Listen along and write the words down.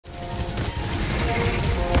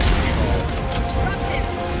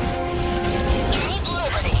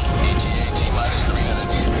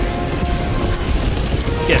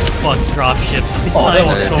fuck dropship. Oh, that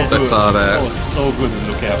was so I good. saw that. That was so good to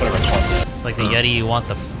look at. Whatever it's called. Like the Yeti, you want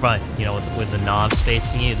the front, you know, with the knobs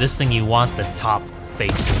facing you. This thing, you want the top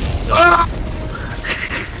facing you. So.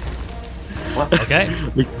 Okay.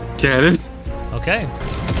 The cannon. Okay.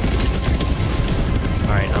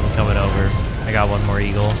 Alright, I'm coming over. I got one more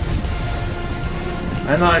eagle.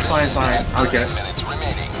 No, it's fine, it's fine. I'll get it.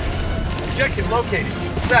 Objective located.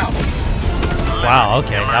 South. Wow,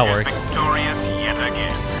 okay, that works. Victorious yet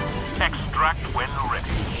again. Extract when ready.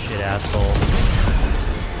 Shit, asshole.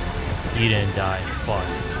 You didn't die. Fuck.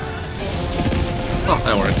 Oh,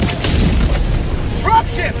 that worked.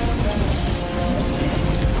 Dropship!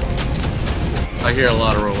 I hear a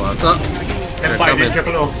lot of robots. Oh, they're coming.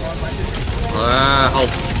 Triple O. Help.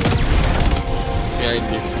 Behind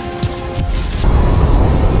you.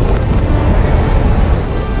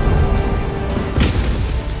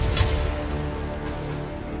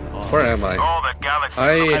 Where am I? All the galaxy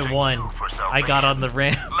I won. I got on the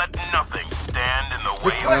ramp. Let nothing stand in the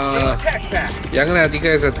way of Yeah, I'm gonna have you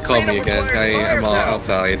guys have to call me again. I'm all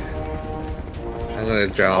outside. I'm gonna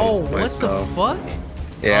drown Oh, what myself. the fuck?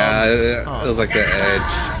 Yeah, it was like the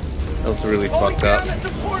edge. That was really fucked up.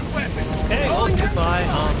 Okay, well, goodbye.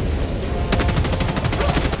 Hold on.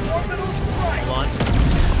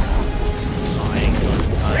 Oh, I ain't going to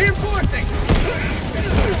die. Reinforcing!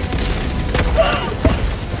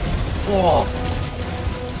 Oh.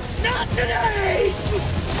 Not today!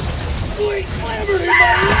 Sweet clamor in my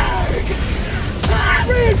leg!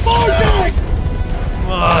 Reinforcing!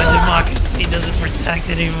 Oh, democracy doesn't protect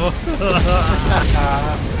anymore.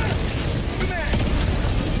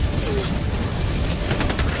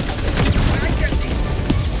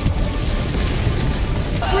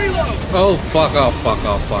 Oh, fuck off, fuck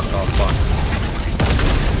off, fuck off, fuck.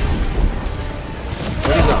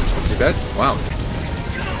 Where'd he go? Is he dead? Wow.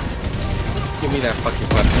 Give me that fucking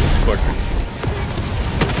weapon, quick.